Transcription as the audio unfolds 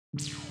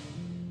This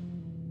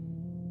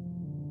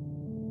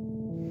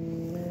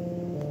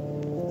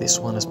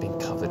one has been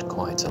covered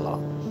quite a lot,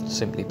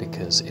 simply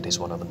because it is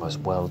one of the most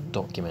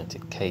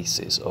well-documented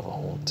cases of a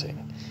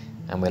haunting,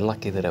 and we're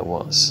lucky that it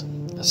was,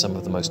 as some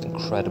of the most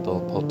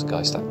incredible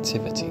poltergeist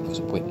activity was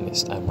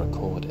witnessed and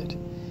recorded.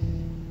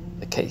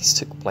 The case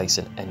took place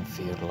in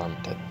Enfield,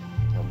 London,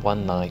 and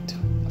one night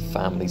a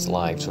family's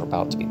lives were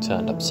about to be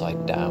turned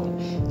upside down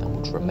and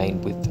would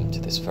remain with them to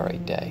this very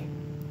day.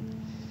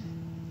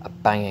 A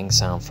banging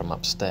sound from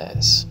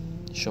upstairs.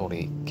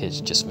 Surely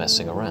kids just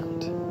messing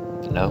around?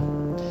 No.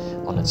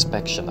 On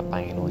inspection, the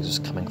banging noise was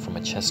coming from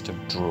a chest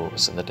of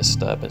drawers, and the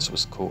disturbance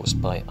was caused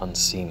by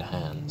unseen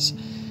hands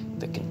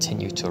that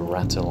continued to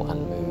rattle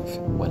and move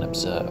when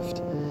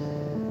observed.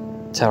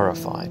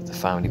 Terrified, the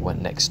family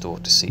went next door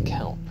to seek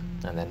help,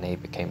 and their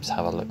neighbour came to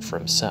have a look for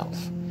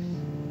himself.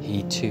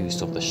 He too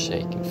saw the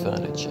shaking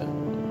furniture.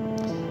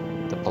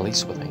 The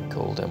police were then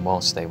called, and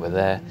whilst they were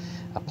there,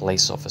 a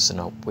police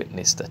officer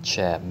witnessed a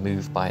chair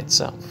move by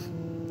itself.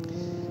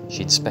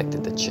 She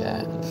inspected the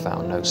chair and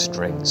found no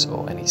strings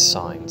or any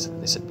signs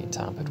that this had been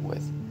tampered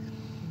with.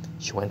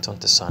 She went on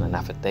to sign an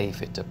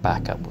affidavit to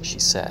back up what she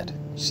said,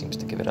 which seems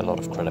to give it a lot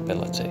of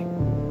credibility.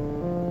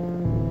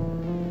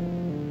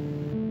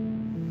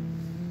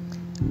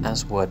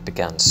 As word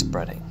began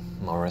spreading,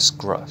 Maurice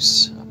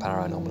Gross, a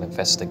paranormal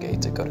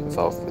investigator, got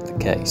involved with the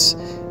case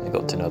and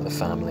got to know the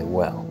family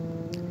well.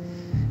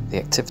 The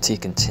activity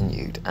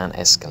continued and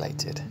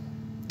escalated.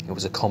 It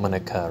was a common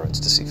occurrence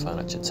to see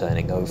furniture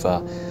turning over,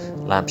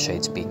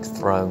 lampshades being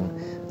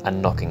thrown,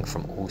 and knocking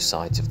from all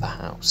sides of the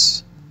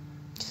house.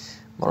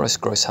 Maurice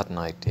Gross had an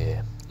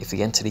idea. If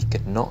the entity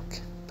could knock,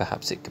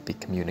 perhaps it could be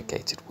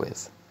communicated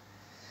with.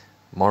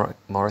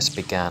 Maurice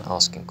began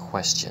asking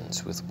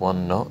questions, with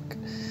one knock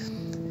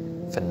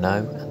for no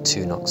and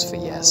two knocks for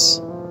yes.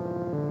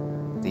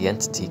 The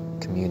entity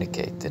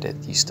communicated that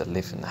it used to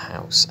live in the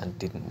house and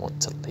didn't want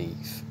to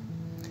leave.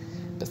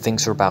 But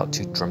things were about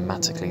to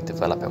dramatically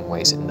develop in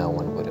ways that no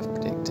one would have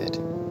predicted.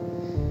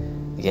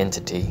 The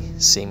entity,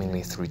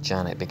 seemingly through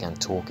Janet, began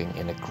talking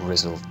in a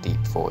grizzled, deep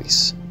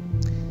voice.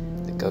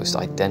 The ghost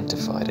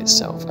identified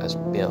itself as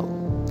Bill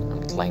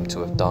and claimed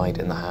to have died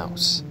in the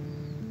house.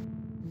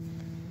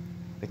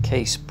 The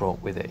case brought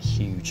with it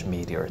huge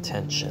media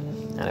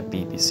attention and a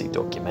BBC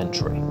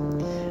documentary,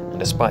 and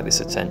despite this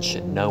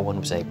attention, no one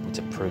was able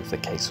to prove the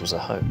case was a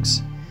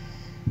hoax.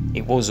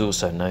 It was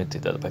also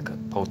noted that the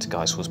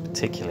poltergeist was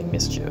particularly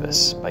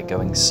mischievous by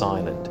going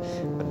silent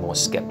when more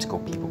skeptical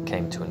people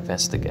came to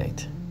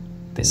investigate.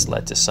 This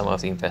led to some of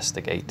the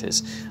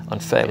investigators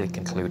unfairly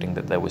concluding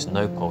that there was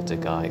no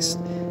poltergeist,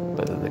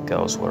 but that the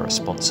girls were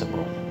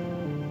responsible.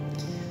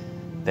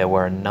 There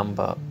were a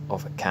number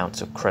of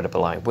accounts of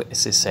credible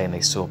eyewitnesses saying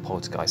they saw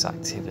poltergeist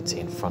activity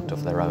in front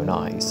of their own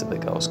eyes that the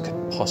girls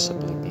could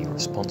possibly be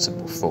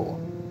responsible for.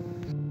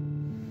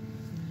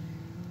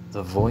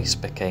 The voice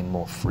became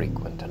more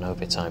frequent, and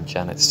over time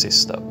Janet's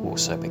sister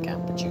also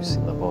began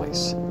producing the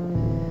voice.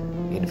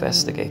 The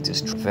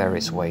investigators tried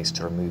various ways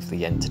to remove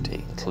the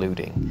entity,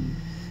 including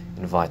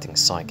inviting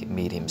psychic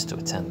mediums to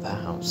attend the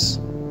house.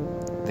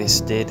 This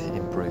did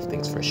improve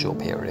things for a short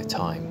period of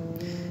time,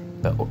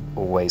 but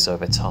always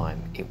over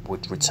time it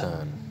would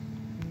return.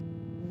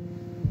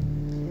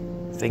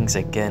 Things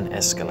again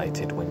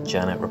escalated when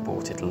Janet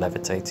reported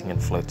levitating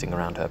and floating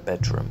around her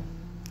bedroom.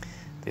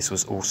 This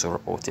was also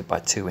reported by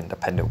two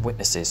independent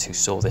witnesses who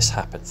saw this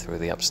happen through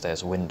the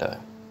upstairs window.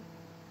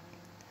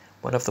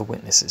 One of the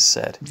witnesses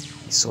said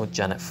he saw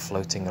Janet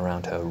floating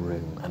around her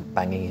room and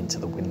banging into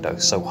the window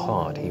so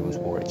hard he was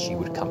worried she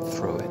would come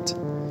through it.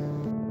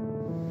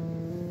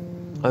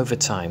 Over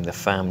time, the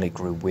family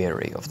grew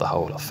weary of the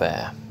whole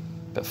affair,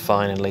 but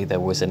finally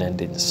there was an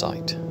end in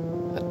sight.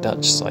 A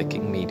Dutch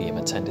psychic medium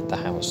attended the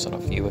house on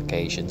a few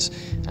occasions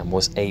and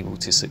was able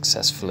to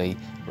successfully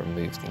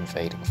remove the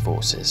invading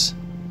forces.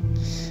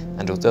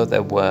 And although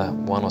there were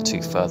one or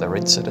two further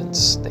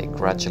incidents, they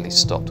gradually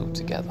stopped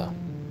altogether.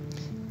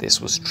 This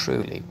was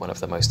truly one of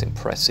the most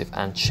impressive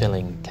and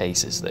chilling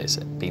cases that has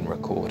been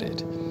recorded,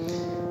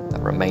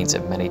 that remains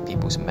in many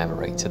people's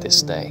memory to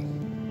this day.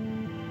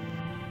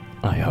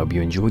 I hope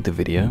you enjoyed the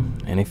video,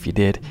 and if you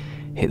did,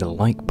 hit the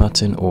like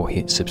button or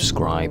hit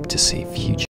subscribe to see future